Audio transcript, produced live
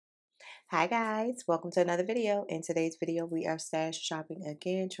Hi guys, welcome to another video. In today's video, we are stash shopping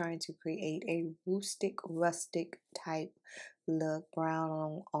again, trying to create a rustic type look, brown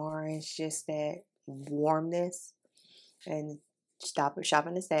on orange, just that warmness. And stop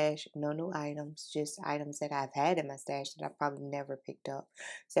shopping the stash, no new items, just items that I've had in my stash that I probably never picked up.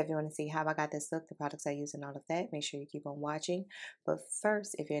 So if you want to see how I got this look, the products I use and all of that, make sure you keep on watching. But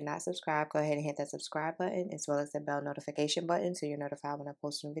first, if you're not subscribed, go ahead and hit that subscribe button as well as the bell notification button so you're notified when I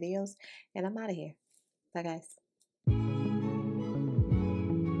post new videos. And I'm out of here. Bye guys.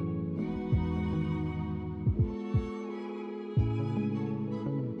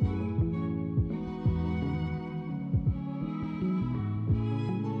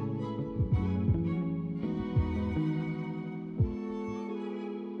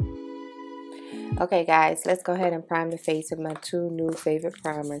 Okay guys, let's go ahead and prime the face with my two new favorite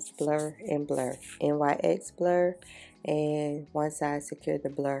primers, Blur and Blur. NYX Blur and One Size Secure the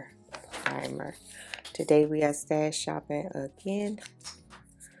Blur primer. Today we are stash shopping again.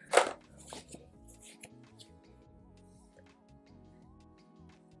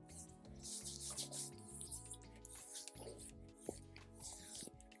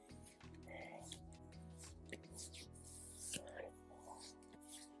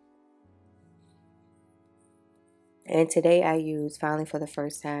 And today I use, finally for the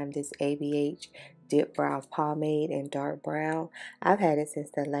first time, this ABH Dip Brow Pomade in dark brown. I've had it since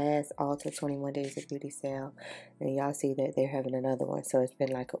the last Ulta 21 Days of Beauty sale. And y'all see that they're having another one. So it's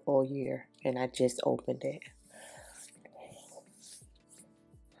been like a whole year. And I just opened it.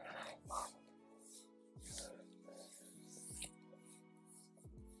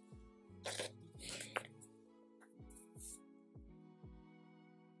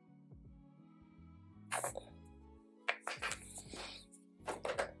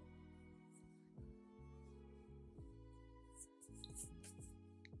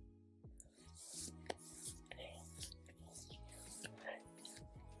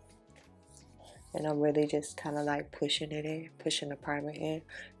 And I'm really just kind of like pushing it in, pushing the primer in,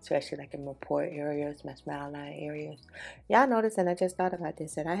 especially like in my pore areas, my smile line areas. Y'all notice, and I just thought about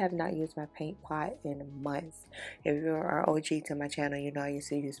this, that I have not used my paint pot in months. If you are OG to my channel, you know I used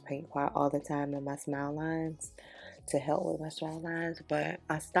to use paint pot all the time in my smile lines to help with my smile lines. But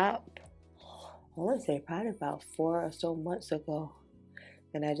I stopped, I want to say probably about 4 or so months ago.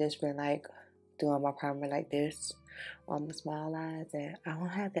 And I just been like doing my primer like this on the smile lines, and I don't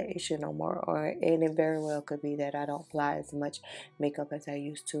have that issue no more. And it very well could be that I don't apply as much makeup as I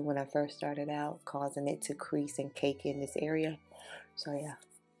used to when I first started out, causing it to crease and cake in this area. So yeah.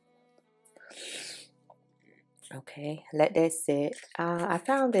 Okay, let that sit. I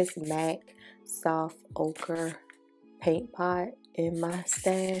found this MAC soft ochre paint pot in my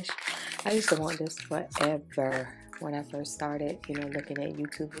stash. I used to want this forever. When I first started, looking at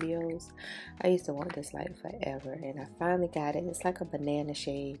YouTube videos, I used to want this like forever, and I finally got it. It's like a banana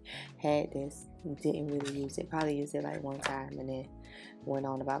shade. Had this, didn't really use it. Probably used it like one time, and then went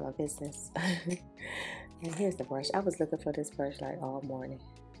on about my business. And here's the brush. I was looking for this brush like all morning.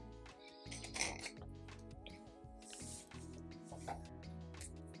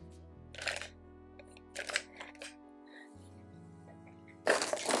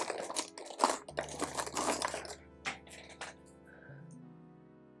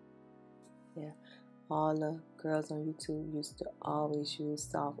 Yeah, all the girls on YouTube used to always use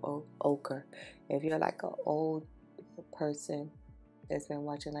soft ochre. If you're like an old person that's been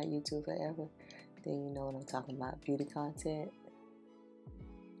watching like YouTube forever, then you know what I'm talking about. Beauty content.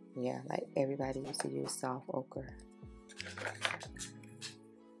 Yeah, like everybody used to use soft ochre.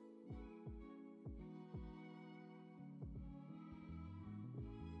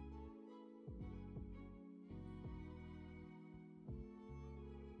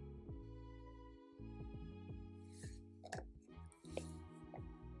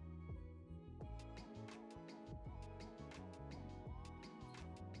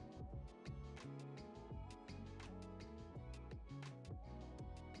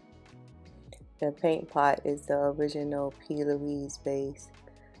 The paint pot is the original P. Louise base,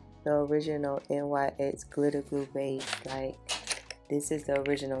 the original NYX glitter glue base. Like, this is the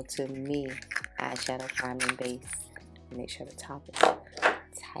original to me eyeshadow priming base. Make sure the top is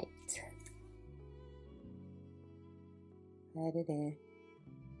tight. Add it in.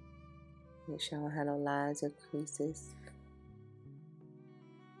 Make sure I don't have no lines or creases.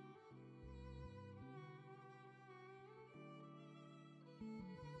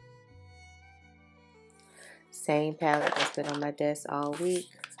 Same palette that's been on my desk all week.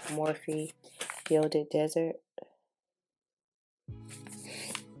 Morphe Gilded Desert.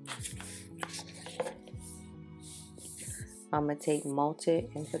 I'm going to take Malted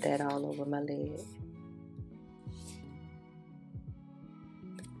and put that all over my lid.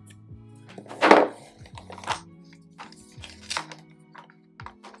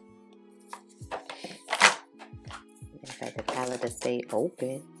 In fact, the palette to stay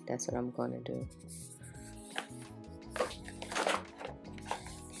open, that's what I'm going to do.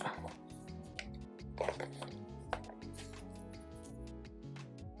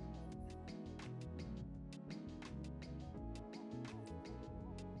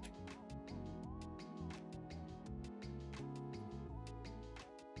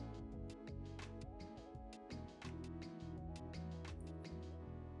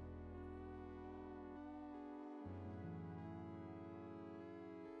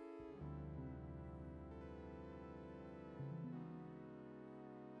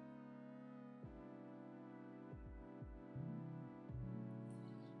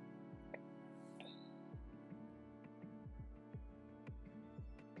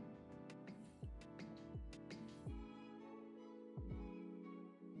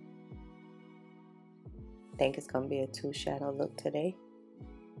 I think it's going to be a 2 shadow look today.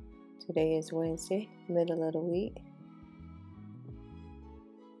 Today is Wednesday, middle of the week.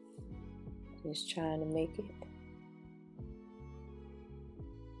 Just trying to make it.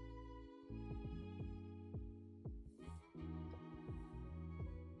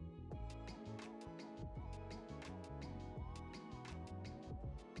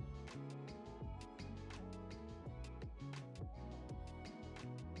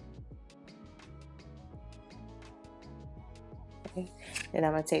 Okay. Then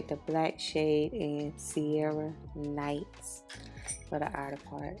I'm going to take the black shade in Sierra Nights for the outer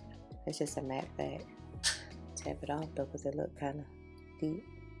part. It's just a matte black. Tap it off though because it look kind of deep.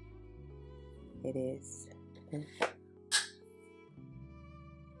 It is.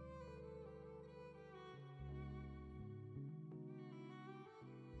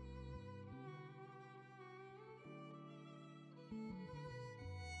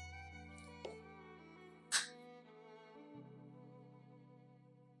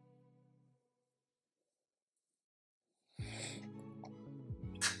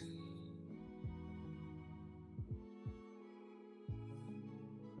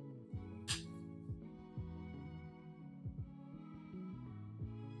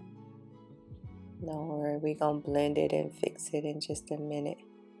 Don't worry, we're going to blend it and fix it in just a minute.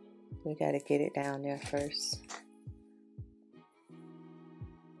 We got to get it down there first.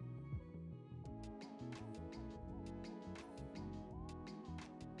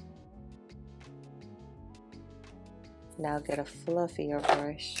 Now get a fluffier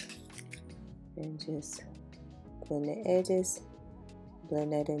brush and just blend the edges.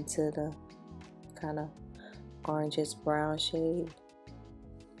 Blend that into the kind of orangish brown shade.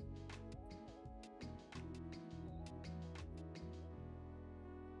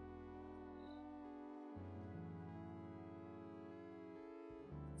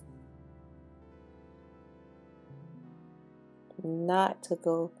 Not to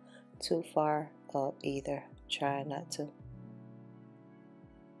go too far up either. Try not to.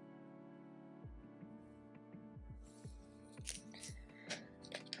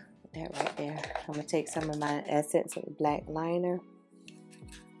 That right there. I'm going to take some of my Essence black liner.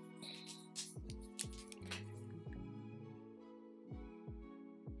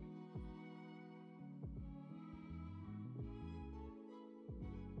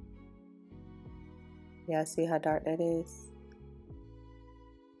 Y'all see how dark that is?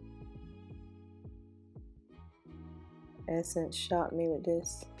 Essence shot me with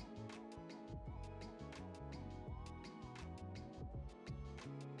this.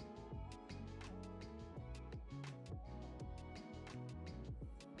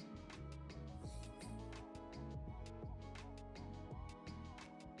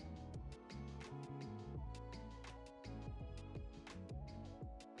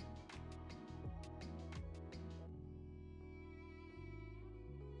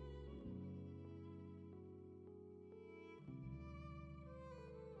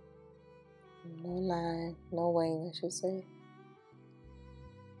 No line, no wing, I should say.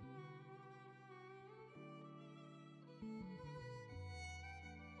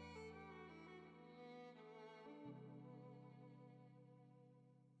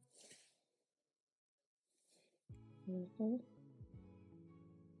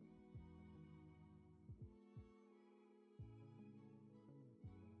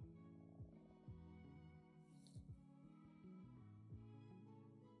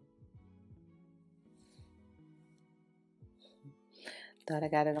 Thought I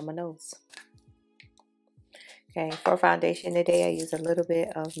got it on my nose. Okay, for foundation today, I use a little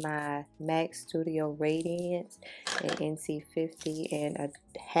bit of my MAC Studio Radiance in NC50 and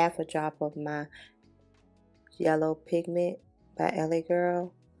half a drop of my Yellow Pigment by LA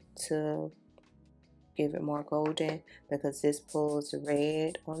Girl to give it more golden, because this pulls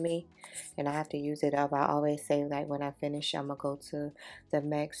red on me and I have to use it up. I always say, like, when I finish, I'm gonna go to the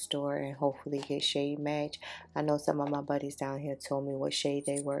MAC store and hopefully get shade match. I know some of my buddies down here told me what shade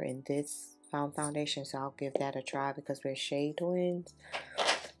they were in this foundation, so I'll give that a try because we're shade twins.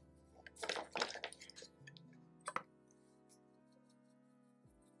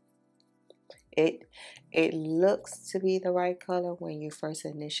 It looks to be the right color when you first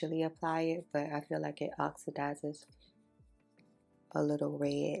initially apply it, but I feel like it oxidizes a little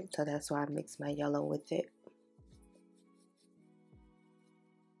red, so that's why I mix my yellow with it.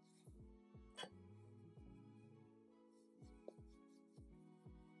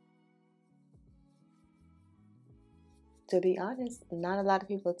 To be honest, not a lot of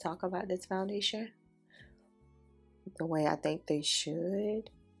people talk about this foundation the way I think they should.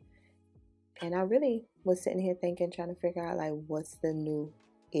 And I really was sitting here thinking, trying to figure out, like, what's the new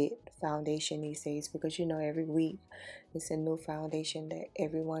it foundation these days, because you know every week it's a new foundation that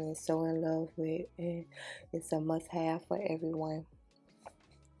everyone is so in love with and it's a must-have for everyone.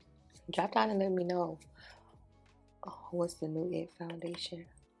 Drop down and let me know what's the new it foundation,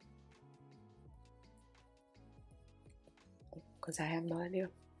 because I have no idea.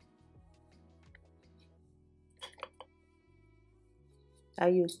 I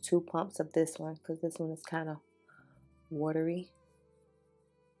use 2 pumps of this one because this one is kind of watery.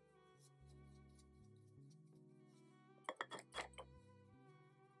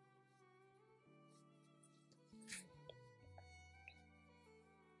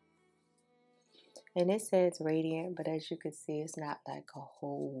 And it says radiant, but as you can see, it's not like a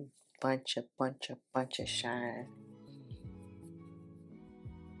whole bunch of shine.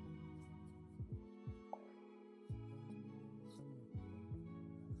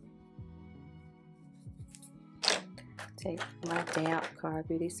 Take my damp Car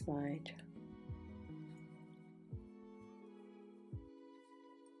Beauty sponge.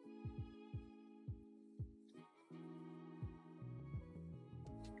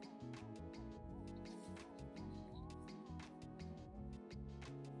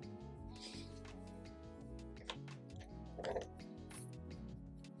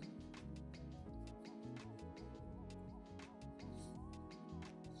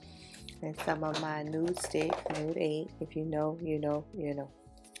 And some of my nude stick, nude 8, if you know, you know, you know,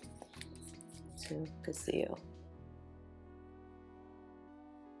 to conceal.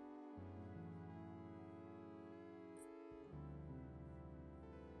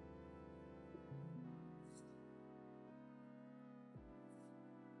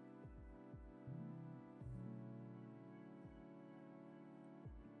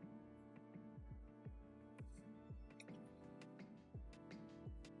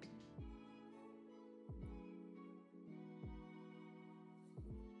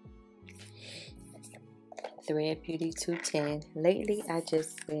 Thread Beauty 210. Lately, I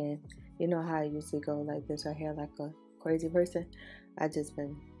just been, you know how I usually go like this right here, like a crazy person. I just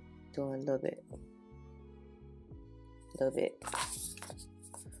been doing a little bit.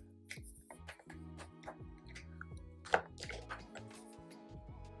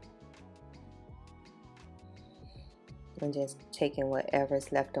 And just taking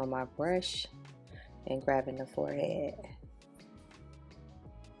whatever's left on my brush and grabbing the forehead.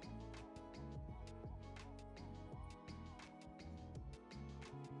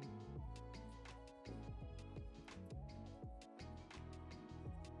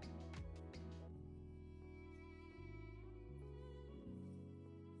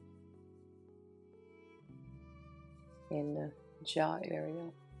 In the jaw area.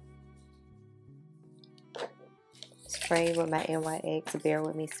 Spray with my NYX Bear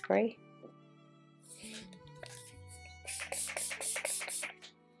With Me spray.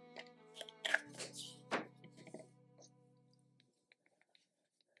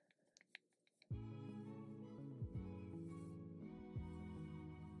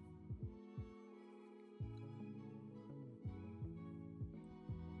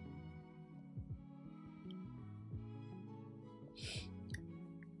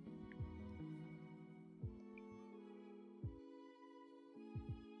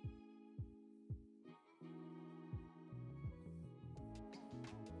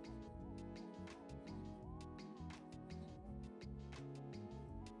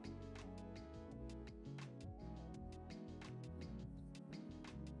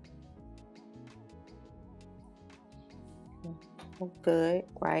 Good,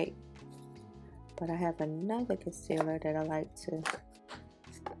 right But I have another concealer that I like to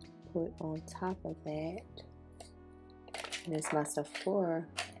put on top of that. And it's my SEPHORA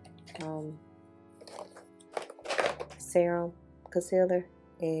Serum concealer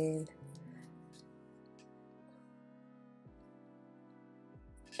in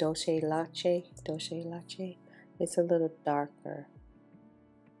Dolce Latte. It's a little darker,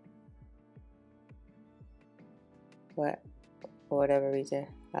 but for whatever reason,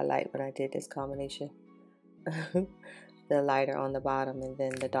 I like when I did this combination. The lighter on the bottom and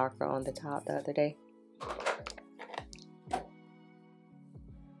then the darker on the top the other day.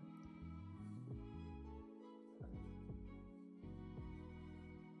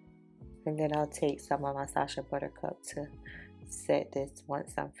 And then I'll take some of my Sacha Buttercup to set this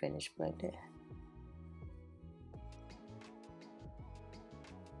once I'm finished blending.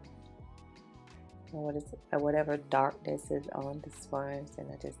 And whatever darkness is on the sponge,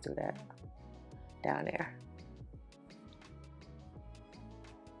 and I just do that down there.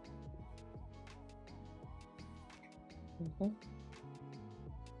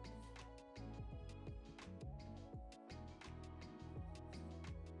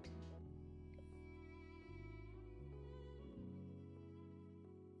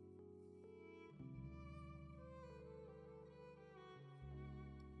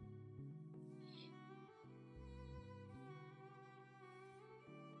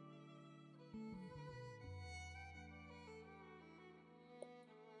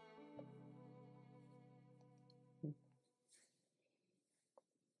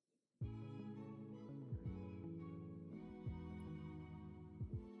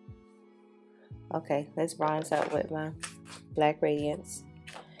 Okay, let's bronze up with my Black Radiance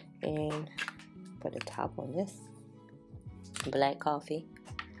and put a top on this Black Coffee.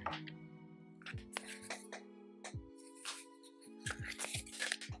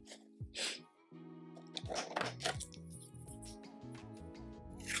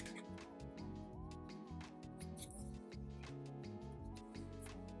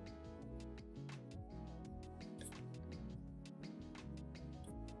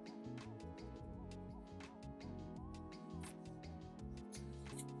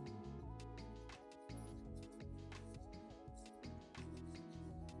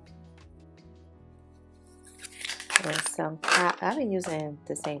 And some, I've been using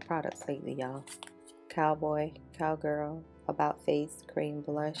the same products lately, y'all. Cowboy, Cowgirl, About Face Cream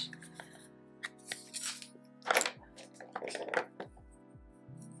Blush.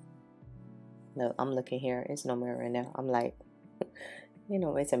 No, I'm looking here. It's no mirror in there. I'm like, you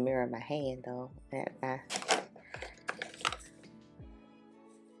know, it's a mirror in my hand though.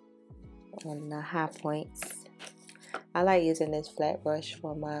 On the high points, I like using this flat brush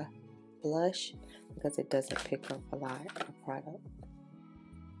for my blush because it doesn't pick up a lot of product.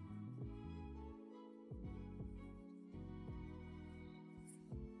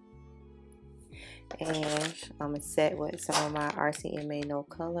 And I'm going to set with some of my RCMA No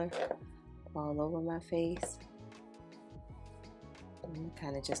Color all over my face. I'm going to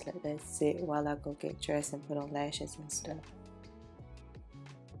kind of just let that sit while I go get dressed and put on lashes and stuff.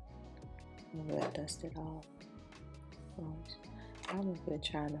 I'm going to dust it off. I'm been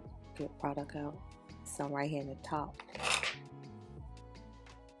trying to get product out. Some right here in the top.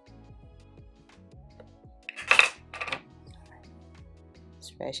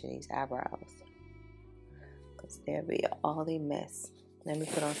 Especially these eyebrows, because they'll be all a mess. Let me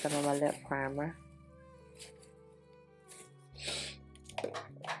put on some of my lip primer.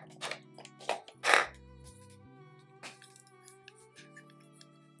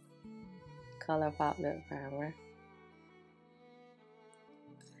 Color Pop lip primer.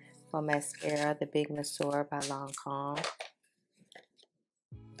 For mascara, the Big Masseur by Lancome.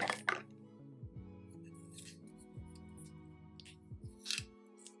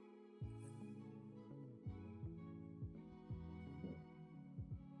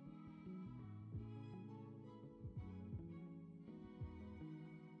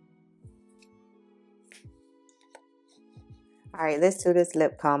 Alright, let's do this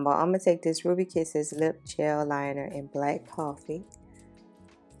lip combo. I'm going to take this Ruby Kisses Lip Gel Liner in Black Coffee.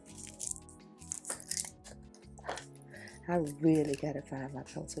 I really got to find my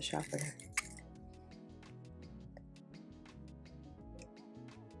pencil sharpener.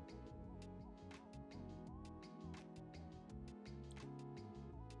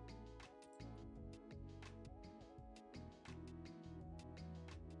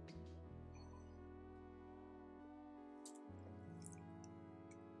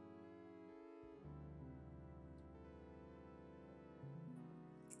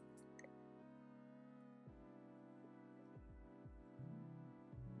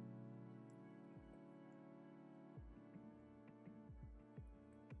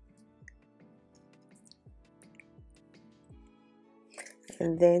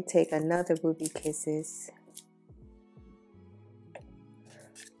 And then take another Ruby Kisses.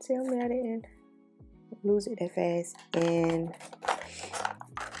 Tell me I didn't lose it that fast. And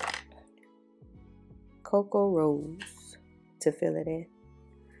Cocoa Rose to fill it in.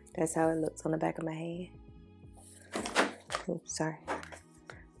 That's how it looks on the back of my hand. Oops, sorry.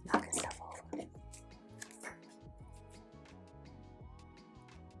 Knocking stuff over.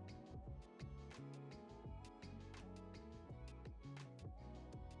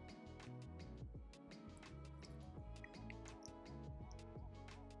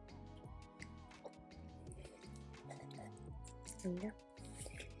 Yeah.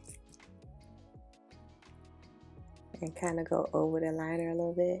 And kind of go over the liner a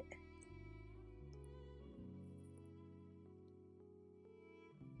little bit.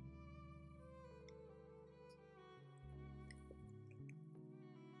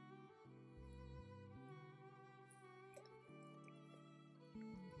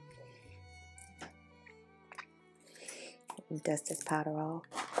 Dust this powder off.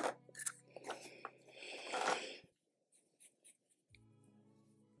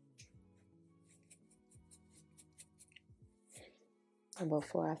 And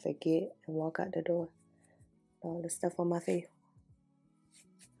before I forget and walk out the door, all the stuff on my face.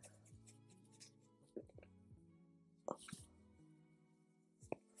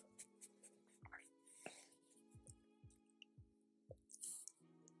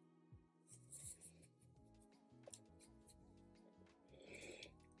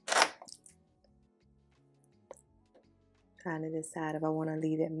 Trying to decide if I want to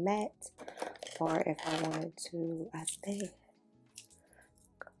leave it matte or if I wanted to, I think.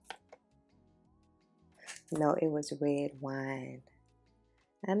 No, it was red wine.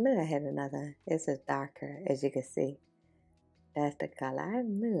 I knew I had another. This is darker, as you can see. That's the color. I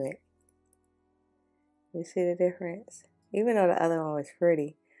knew it. You see the difference? Even though the other one was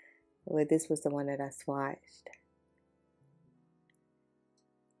pretty, but this was the one that I swatched.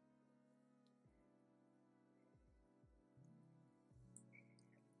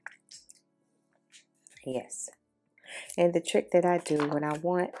 Yes. And the trick that I do when I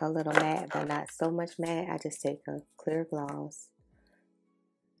want a little matte, but not so much matte, I just take a clear gloss.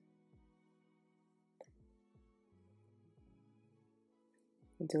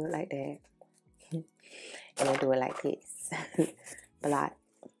 Do it like that. And then do it like this. Blot.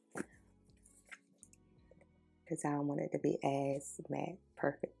 Because I don't want it to be as matte.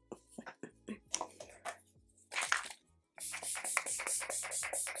 Perfect.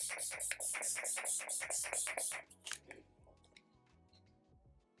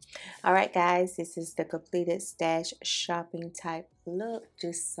 Alright guys, this is the completed stash shopping type look.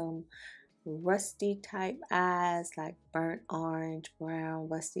 Just some rusty type eyes, like burnt orange, brown,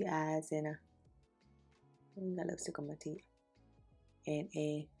 rusty eyes, and got lipstick on my teeth. And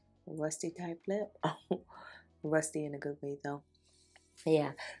a rusty type lip. Rusty in a good way though.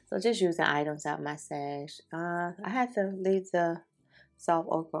 Yeah, so just using items out my stash. I had to leave the soft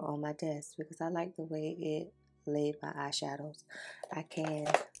ochre on my desk because I like the way it laid my eyeshadows. I can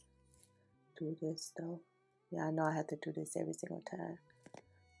do this though. Yeah, I know I have to do this every single time.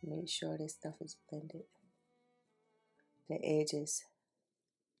 Make sure this stuff is blended. The edges.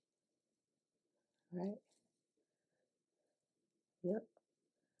 Right? Yep.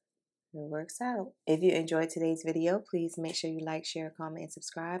 It works out. If you enjoyed today's video, please make sure you like, share, comment, and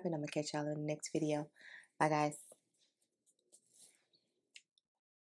subscribe. And I'm going to catch y'all in the next video. Bye, guys.